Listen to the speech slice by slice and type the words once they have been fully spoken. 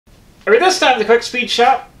Alright, this time at the Quick Speed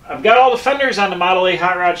Shop, I've got all the fenders on the Model A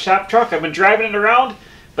Hot Rod Shop truck. I've been driving it around,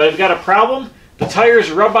 but I've got a problem. The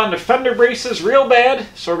tires rub on the fender braces real bad,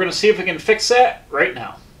 so we're going to see if we can fix that right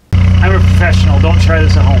now. I'm a professional, don't try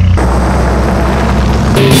this at home.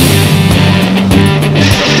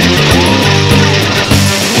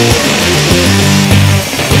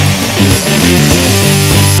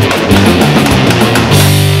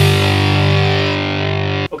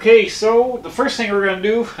 Okay, so the first thing we're going to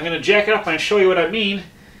do, I'm going to jack it up and show you what I mean.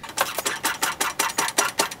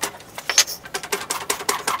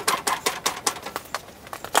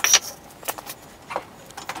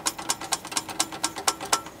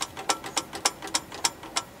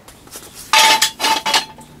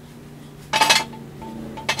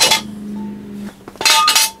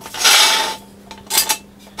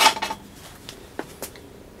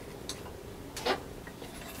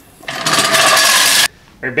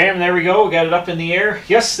 Alright, bam, there we go. We got it up in the air.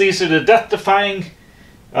 Yes, these are the death-defying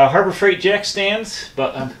Harbor Freight jack stands,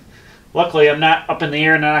 but luckily I'm not up in the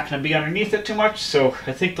air and I'm not going to be underneath it too much, so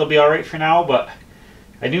I think they'll be alright for now, but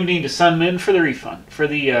I do need to send them in for the refund, for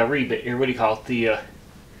the rebate, or what do you call it, the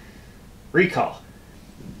recall.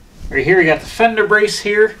 Right here we got the fender brace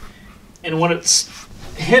here, and when it's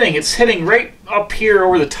hitting right up here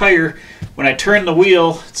over the tire. When I turn the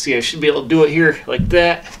wheel, let's see, I should be able to do it here like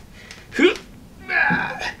that.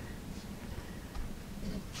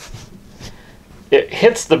 It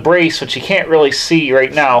hits the brace, which you can't really see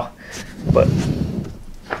right now, but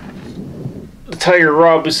the tire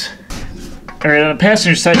rubs. Alright, on the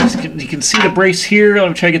passenger side, you can see the brace here. Let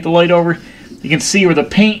me try to get the light over. You can see where the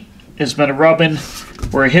paint has been rubbing,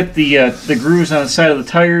 where it hit the grooves on the side of the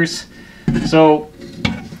tires. So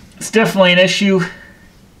it's definitely an issue.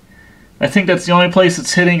 I think that's the only place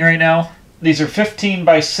it's hitting right now. These are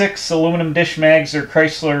 15x6 aluminum dish mags. They're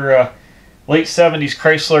Chrysler, late 70s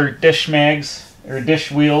Chrysler dish mags, or dish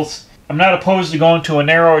wheels. I'm not opposed to going to a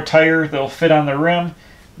narrower tire that'll fit on the rim.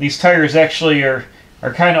 These tires actually are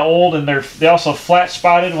kind of old, and they also flat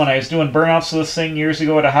spotted. When I was doing burnouts of this thing years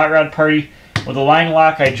ago at a hot rod party with a line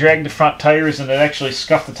lock, I dragged the front tires and it actually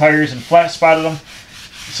scuffed the tires and flat spotted them.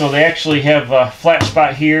 So they actually have a flat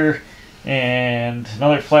spot here and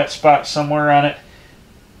another flat spot somewhere on it.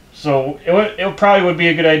 So it probably would be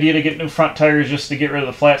a good idea to get new front tires just to get rid of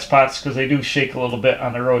the flat spots, because they do shake a little bit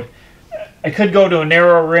on the road. I could go to a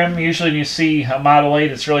narrow rim. Usually when you see a Model 8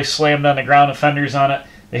 that's really slammed on the ground with fenders on it,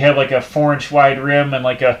 they have like a 4-inch wide rim and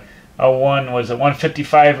like a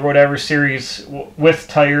 155 or whatever series width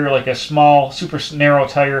tire, like a small, super narrow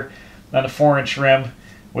tire on a 4-inch rim,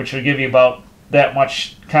 which would give you about that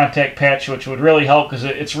much contact patch, which would really help because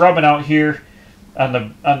it's rubbing out here on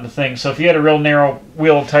the thing. So if you had a real narrow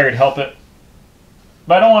wheel tire, it'd help it.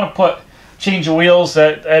 But I don't want to change the wheels.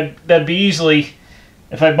 That'd be easily,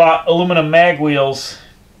 if I bought aluminum mag wheels,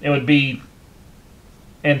 it would be,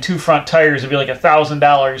 and 2 front tires, it'd be like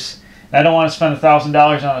 $1,000. And I don't want to spend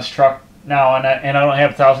 $1,000 on this truck now, and I don't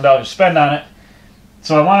have $1,000 to spend on it.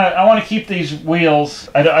 So I want to keep these wheels.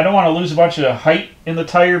 I don't want to lose a bunch of height in the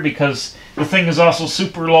tire, because the thing is also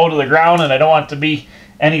super low to the ground, and I don't want it to be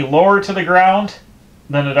any lower to the ground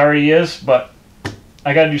than it already is, but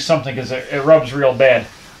I got to do something because it rubs real bad.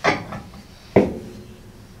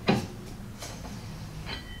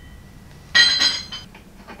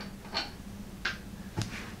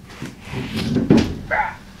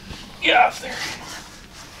 Get off there.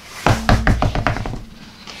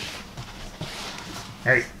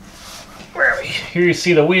 Alright, where are we? Here you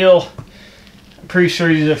see the wheel. I'm pretty sure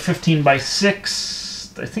these are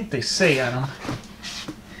 15x6. I think they say on them.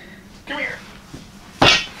 Come here.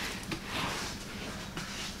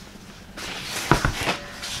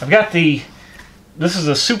 I've got this is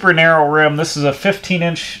a super narrow rim. This is a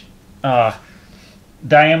 15-inch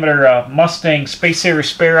diameter Mustang Space Saver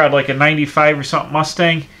spare out like a 95 or something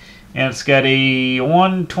Mustang. And it's got a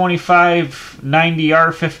 125 90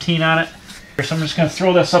 R15 on it. So I'm just going to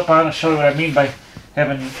throw this up on and show you what I mean by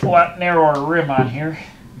having a lot narrower rim on here.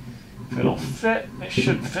 If it'll fit, it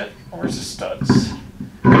should fit. Where's the studs?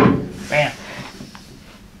 Bam.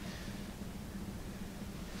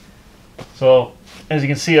 So as you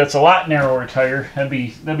can see, that's a lot narrower tire. That'd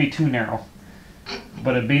be too narrow.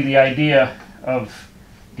 But it'd be the idea of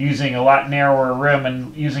using a lot narrower rim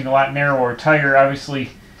and using a lot narrower tire. Obviously,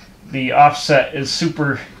 the offset is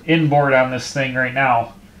super inboard on this thing right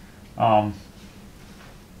now.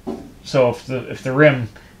 So if the rim,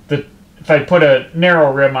 if I put a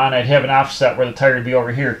narrow rim on, I'd have an offset where the tire would be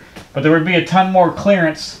over here. But there would be a ton more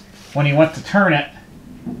clearance when you went to turn it,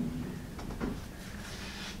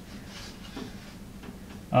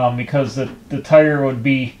 because the tire would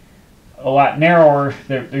be a lot narrower.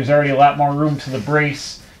 There's already a lot more room to the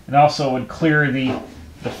brace, and also would clear the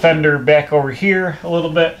fender back over here a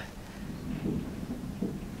little bit.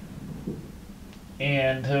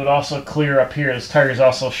 And it would also clear up here. This tire is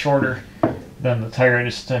also shorter than the tire I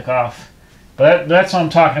just took off. But that's what I'm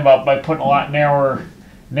talking about by putting a lot narrower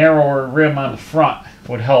rim on the front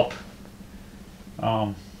would help.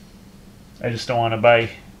 I just don't want to buy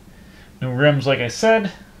new rims like I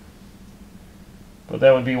said. But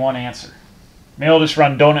that would be one answer. Maybe I'll just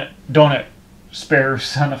run donut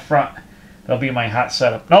spares on the front. That'll be my hot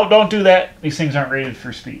setup. No, don't do that. These things aren't rated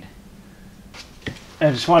for speed.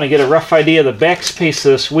 I just want to get a rough idea of the backspace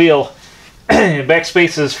of this wheel.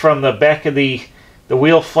 Backspace is from the back of the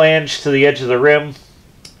wheel flange to the edge of the rim.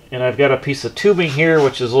 And I've got a piece of tubing here,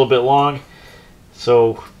 which is a little bit long.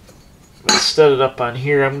 So let's set it up on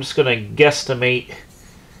here. I'm just going to guesstimate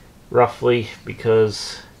roughly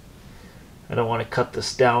because I don't want to cut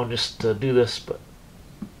this down just to do this, but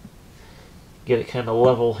get it kind of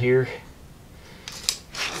level here.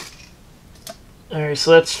 Alright,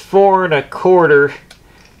 so that's 4 1/4.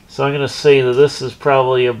 So I'm going to say that this is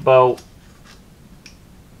probably about,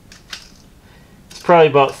 it's probably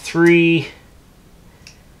about 3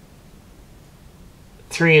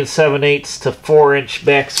 7/8 to 4 inch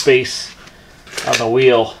backspace on the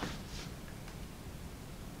wheel.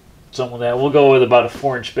 Something like that. We'll go with about a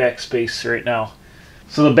 4 inch backspace right now.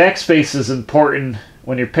 So the backspace is important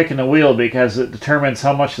when you're picking the wheel because it determines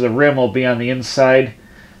how much of the rim will be on the inside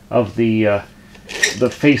of the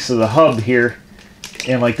face of the hub here.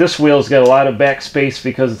 And like this wheel's got a lot of backspace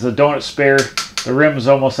because it's a donut spare. The rim is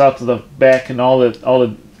almost out to the back and all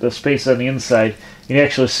the space on the inside. You can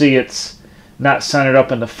actually see it's not centered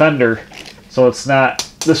up in the fender, so it's not.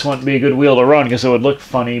 This wouldn't be a good wheel to run because it would look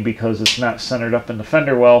funny because it's not centered up in the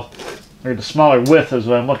fender well, or the smaller width is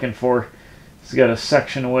what I'm looking for. It's got a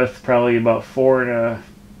section width probably about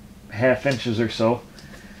 4.5 inches or so.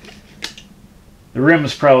 The rim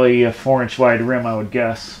is probably a 4 inch wide rim, I would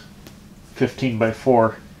guess, 15 by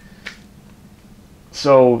 4.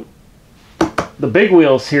 So the big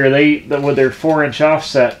wheels here, with their 4 inch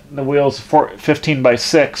offset, the wheel's 15 by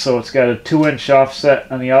 6, so it's got a 2 inch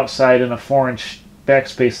offset on the outside and a 4 inch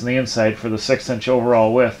backspace on the inside for the 6 inch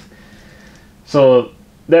overall width. So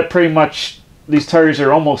that pretty much, these tires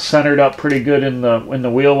are almost centered up pretty good in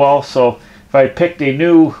the wheel well. So if I picked a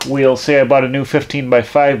new wheel, say I bought a new 15 by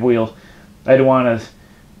 5 wheel, I'd want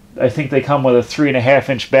to, I think they come with a 3.5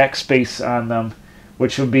 inch backspace on them,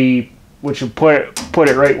 which would put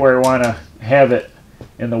it right where I want to have it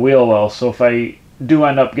in the wheel well. So if I do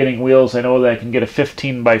end up getting wheels, I know that I can get a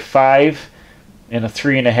 15 by 5 and a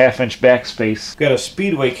 3.5 inch backspace. Got a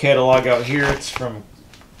Speedway catalog out here. It's from a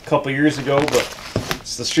couple years ago, but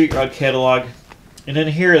it's the Street Rod catalog. And in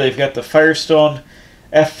here they've got the Firestone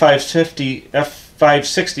F560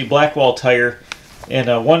 Blackwall tire, and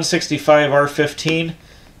a 165 R15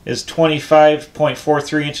 is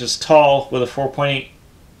 25.43 inches tall with a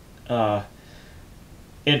 4.8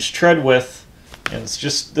 inch tread width, and it's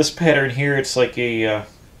just this pattern here. It's like a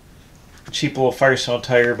cheap little Firestone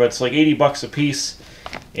tire, but it's like $80 a piece.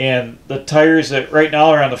 And the tires that right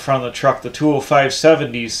now are on the front of the truck, the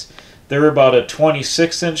 205/70s, they're about a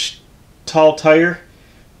 26 inch tall tire,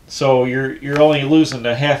 so you're only losing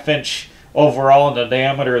a 1/2 inch overall in the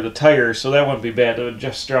diameter of the tire, so that wouldn't be bad. It would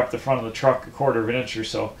just drop the front of the truck 1/4 inch or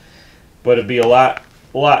so, but it'd be a lot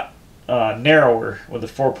narrower with a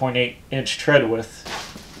 4.8 inch tread width.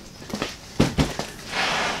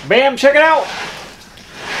 Bam! Check it out!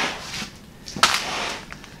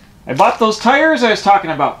 I bought those tires I was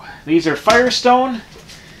talking about. These are Firestone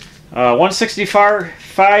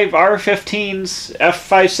 165 R15s,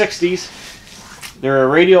 F560s. They're a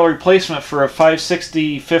radial replacement for a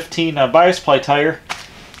 560/15 bias ply tire,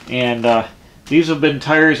 and these have been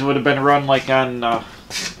tires that would have been run like on.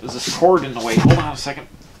 Is this cord in the way? Hold on a second.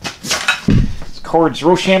 This cord's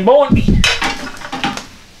Rochambeauing me.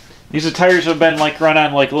 These are tires that have been like run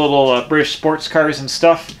on like little British sports cars and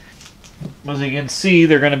stuff. As you can see,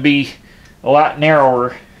 they're going to be a lot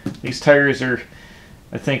narrower. These tires are,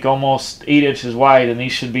 I think, almost 8 inches wide, and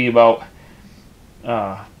these should be about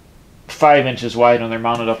 5 inches wide when they're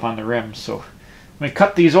mounted up on the rim. So let me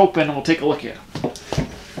cut these open and we'll take a look at them.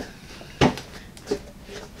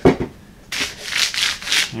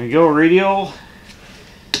 There we go, radial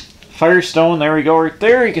Firestone. There we go, right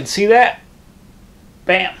there. You can see that.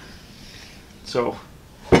 Bam. So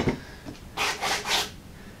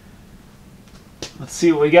let's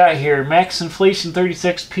see what we got here. Max inflation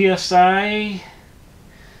 36 psi.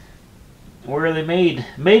 Where are they made?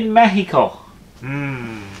 Made in Mexico.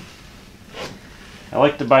 I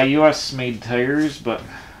like to buy US made tires, but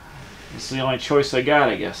It's the only choice I got,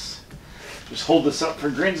 I guess. Just hold this up for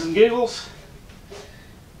grins and giggles.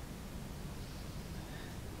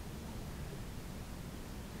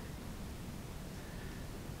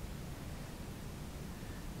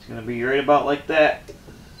 It's going to be right about like that.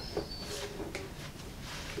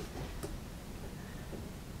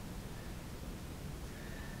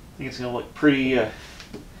 I think it's going to look pretty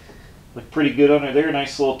good under there.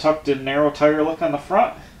 Nice little tucked in narrow tire look on the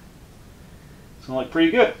front. It's going to look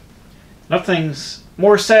pretty good. Nothing's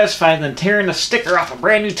more satisfying than tearing the sticker off a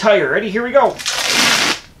brand new tire. Ready? Here we go.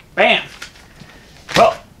 Bam.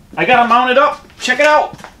 Well, I got them mounted up. Check it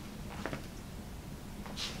out.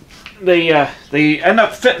 They end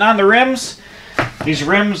up fitting on the rims. These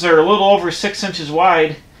rims are a little over 6 inches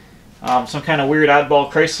wide. Some kind of weird oddball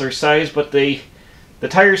Chrysler size, but the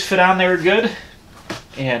tires fit on there good.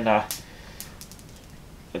 And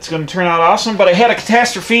it's going to turn out awesome. But I had a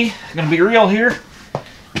catastrophe. I'm going to be real here.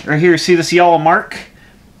 Right here, see this yellow mark?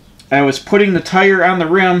 I was putting the tire on the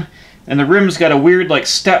rim, and the rim's got a weird like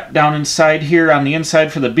step down inside here on the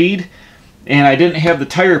inside for the bead. And I didn't have the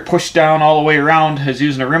tire pushed down all the way around. I was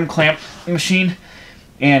using a rim clamp machine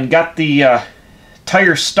and got the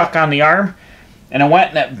tire stuck on the arm. And I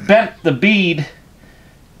went and it bent the bead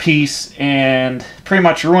piece and pretty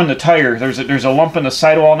much ruined the tire. There's a lump in the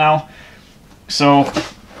sidewall now. So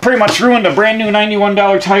pretty much ruined a brand new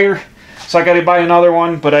 $91 tire. So I got to buy another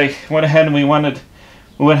one, but I went ahead and we went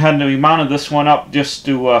ahead and we mounted this one up just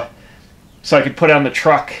to so I could put it on the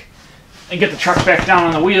truck and get the truck back down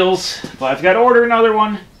on the wheels. But I've got to order another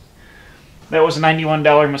one. That was a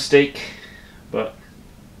 $91 mistake, but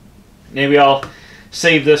maybe I'll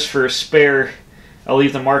save this for a spare. I'll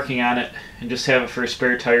leave the marking on it and just have it for a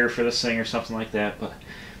spare tire for this thing or something like that. But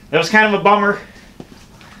that was kind of a bummer.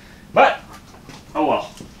 But oh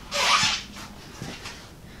well.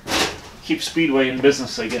 Keep Speedway in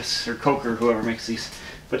business, I guess, or Coker, whoever makes these.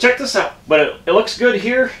 But check this out. But it looks good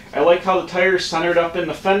here. I like how the tire is centered up in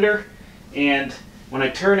the fender, and when I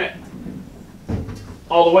turn it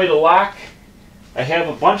all the way to lock, I have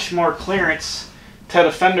a bunch more clearance to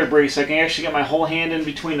the fender brace. I can actually get my whole hand in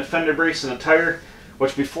between the fender brace and the tire,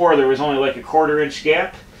 which before there was only like a 1/4 inch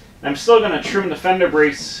gap. And I'm still going to trim the fender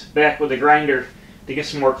brace back with a grinder to get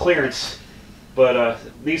some more clearance. But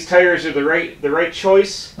these tires are the right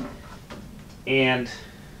choice. And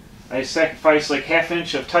I sacrificed like 1/2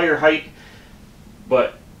 inch of tire height,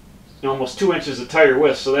 but almost 2 inches of tire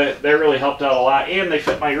width, so that really helped out a lot. And they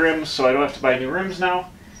fit my rims, so I don't have to buy new rims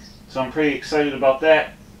now. So I'm pretty excited about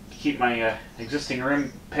that, to keep my existing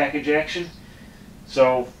rim package action.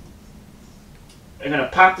 So I'm going to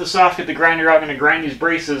pop this off, get the grinder out, I'm going to grind these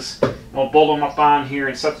braces, and we'll bolt them up on here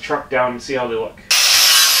and set the truck down and see how they look.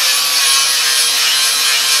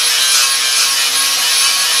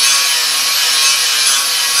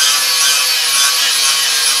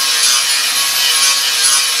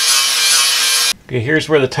 Okay, here's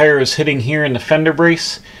where the tire is hitting here in the fender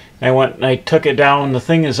brace. I went and I took it down. The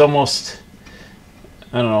thing is almost,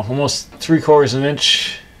 I don't know, almost 3/4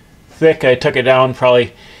 inch thick. I took it down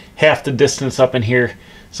probably half the distance up in here.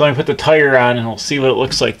 So let me put the tire on and we'll see what it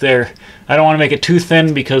looks like there. I don't want to make it too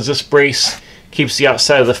thin because this brace keeps the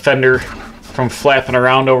outside of the fender from flapping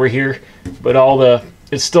around over here. But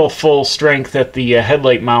it's still full strength at the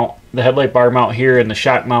headlight mount, the headlight bar mount here, and the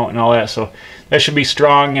shock mount and all that. So that should be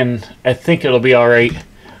strong, and I think it'll be all right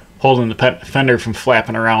holding the fender from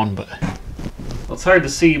flapping around. But well, it's hard to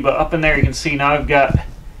see, but up in there you can see now I've got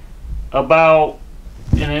about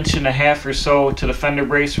 1.5 inches or so to the fender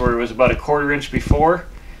brace, where it was about a 1/4 inch before.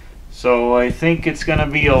 So I think it's going to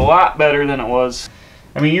be a lot better than it was.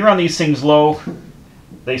 I mean, you run these things low,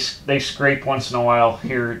 they scrape once in a while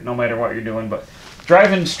here, no matter what you're doing. But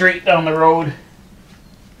driving straight down the road,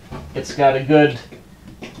 it's got a good,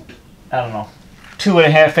 I don't know,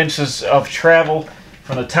 2.5 inches of travel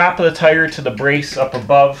from the top of the tire to the brace up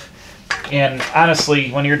above. And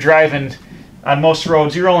honestly, when you're driving on most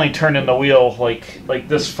roads, you're only turning the wheel like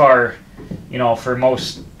this far, you know, for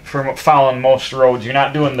following most roads. You're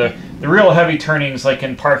not doing the real heavy turnings like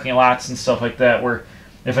in parking lots and stuff like that, where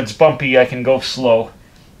if it's bumpy I can go slow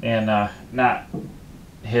and not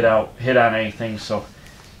hit on anything. So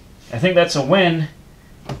I think that's a win,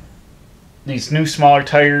 these new smaller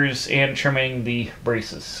tires and trimming the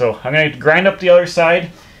braces. So I'm going to grind up the other side,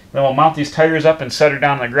 then we'll mount these tires up and set her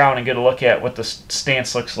down on the ground and get a look at what the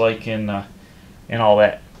stance looks like and all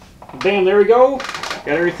that. Bam, there we go. Got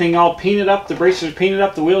everything all painted up. The braces are painted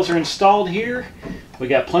up. The wheels are installed here. We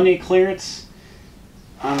got plenty of clearance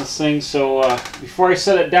on this thing. So before I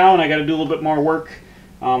set it down, I got to do a little bit more work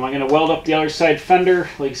I'm going to weld up the other side fender.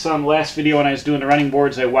 Like you saw in the last video when I was doing the running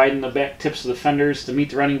boards, I widened the back tips of the fenders to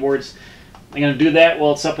meet the running boards. I'm going to do that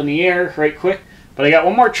while it's up in the air right quick. But I got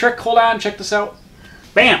one more trick. Hold on, check this out.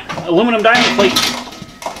 Bam! Aluminum diamond plate.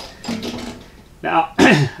 Now,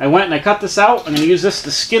 I went and I cut this out. I'm going to use this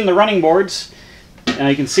to skin the running boards. And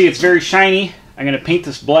you can see it's very shiny. I'm going to paint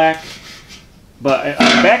this black. But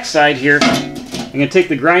on the back side here, I'm going to take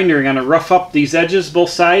the grinder and I'm going to rough up these edges, both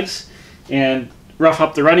sides, and rough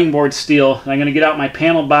up the running board steel. And I'm going to get out my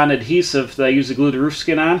panel bond adhesive that I use to glue the roof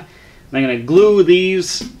skin on. And I'm going to glue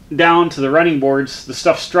these down to the running boards. The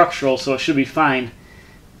stuff's structural, so it should be fine.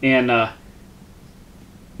 And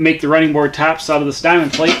make the running board tops out of this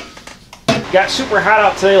diamond plate. It got super hot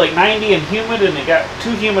out today, like 90 and humid, and it got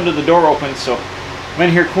too humid with the door open, so I'm in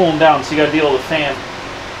here cooling down, so you got to deal with the fan.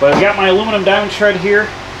 But I've got my aluminum diamond shred here,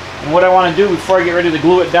 and what I want to do before I get ready to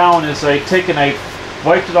glue it down is I take and I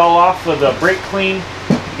wiped it all off with a brake clean,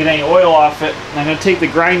 get any oil off it, and I'm going to take the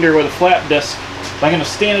grinder with a flat disc. I'm going to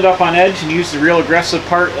stand it up on edge and use the real aggressive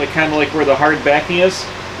part, like kind of like where the hard backing is.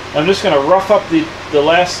 I'm just going to rough up the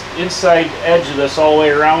last inside edge of this all the way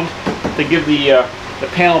around to give the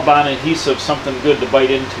panel bond adhesive something good to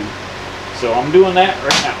bite into. So I'm doing that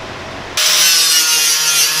right now.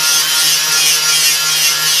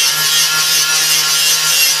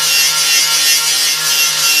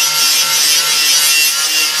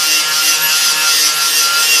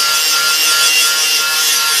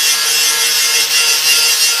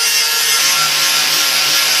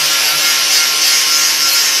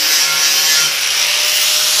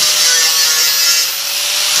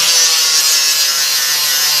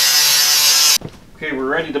 Okay,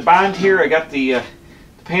 we're ready to bond here. I got the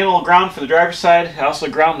panel ground for the driver's side. I also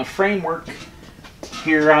ground the framework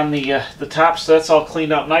here on the top, so that's all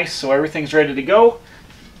cleaned up nice, so everything's ready to go.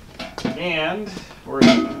 And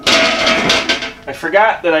I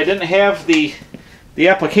forgot that I didn't have the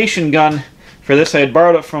application gun for this. I had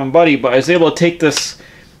borrowed it from a buddy, but I was able to take this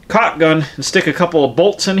caulk gun and stick a couple of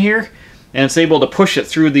bolts in here, and it's able to push it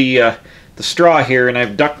through the straw here, and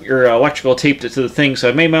I've electrical taped it to the thing, so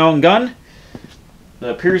I've made my own gun. It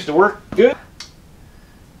appears to work good.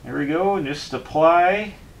 There we go, and just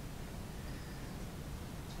apply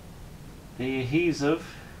the adhesive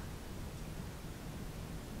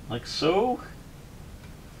like so.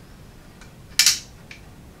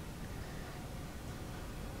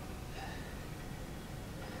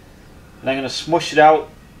 And I'm going to smush it out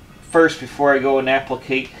first before I go and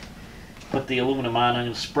put the aluminum on. I'm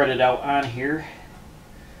going to spread it out on here.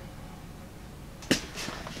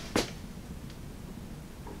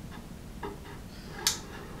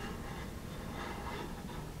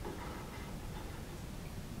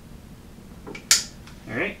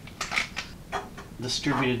 Alright,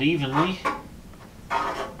 distribute it evenly.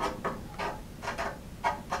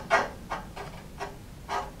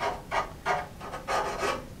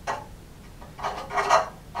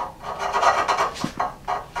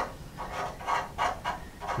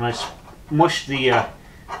 When I mush the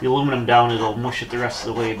aluminum down, it'll mush it the rest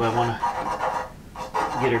of the way, but I want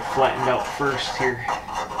to get her flattened out first here.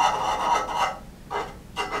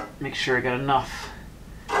 Make sure I got enough.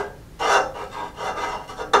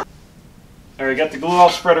 Alright, got the glue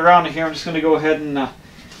all spread around here. I'm just going to go ahead and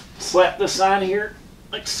slap this on here,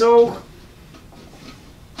 like so.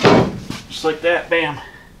 Just like that, bam.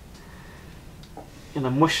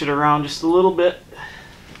 Gonna mush it around just a little bit.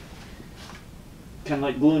 Kind of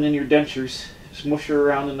like gluing in your dentures. Just mush her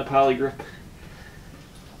around in the poly grip.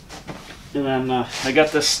 And then I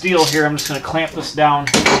got this steel here. I'm just going to clamp this down.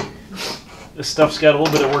 This stuff's got a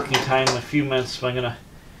little bit of working time in a few minutes, so I'm going to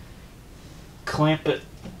clamp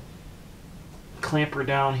her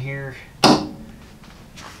down here,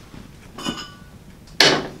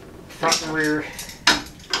 front and rear,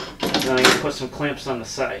 and then I'm going to put some clamps on the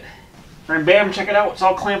side. And bam, check it out, it's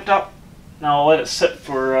all clamped up. Now I'll let it sit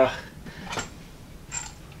for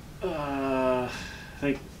I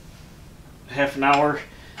think half an hour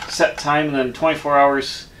set time, and then 24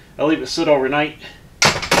 hours I'll leave it sit overnight.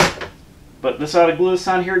 But this ought to glue this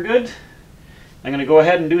on here good. I'm going to go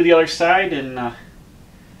ahead and do the other side and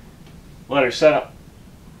let her set up.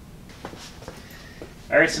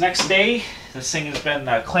 Alright, it's the next day. This thing has been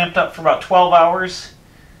clamped up for about 12 hours.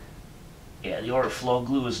 Yeah, the overflow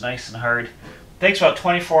glue is nice and hard. Takes about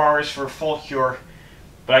 24 hours for a full cure,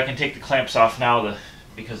 but I can take the clamps off now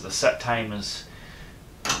because the set time is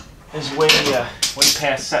way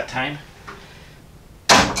past set time.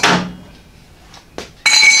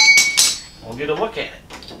 We'll get a look at it.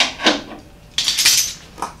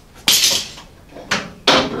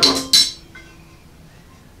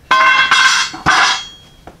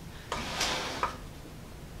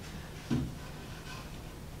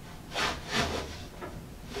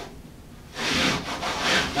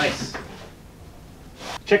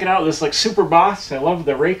 check it out. This looks super boss. I love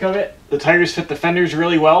the rake of it. The tires fit the fenders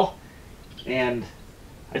really well, and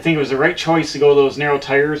I think it was the right choice to go with those narrow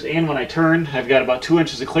tires. And when I turn, I've got about 2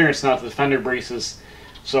 inches of clearance now to the fender braces,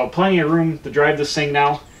 so plenty of room to drive this thing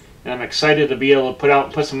now. And I'm excited to be able to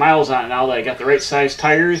put some miles on it now that I got the right size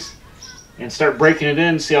tires, and start breaking it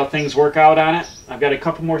in, see how things work out on it. I've got a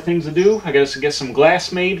couple more things to do. I got to get some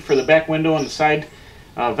glass made for the back window and the side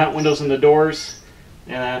vent windows and the doors,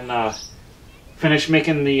 and then finish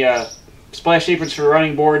making the splash aprons for the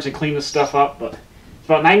running boards and clean this stuff up. But it's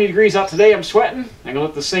about 90 degrees out today. I'm sweating. I'm gonna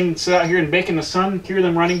let this thing sit out here and bake in the sun, cure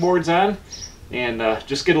them running boards on, and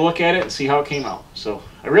just get a look at it and see how it came out. So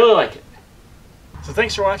I really like it. So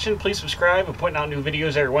thanks for watching. Please subscribe. I'm putting out new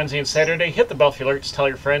videos every Wednesday and Saturday. Hit the bell for alerts. Tell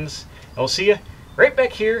your friends. And we'll see you right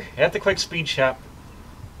back here at the Quick Speed Shop,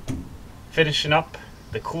 finishing up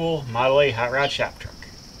the cool Model A Hot Rod Shop Truck.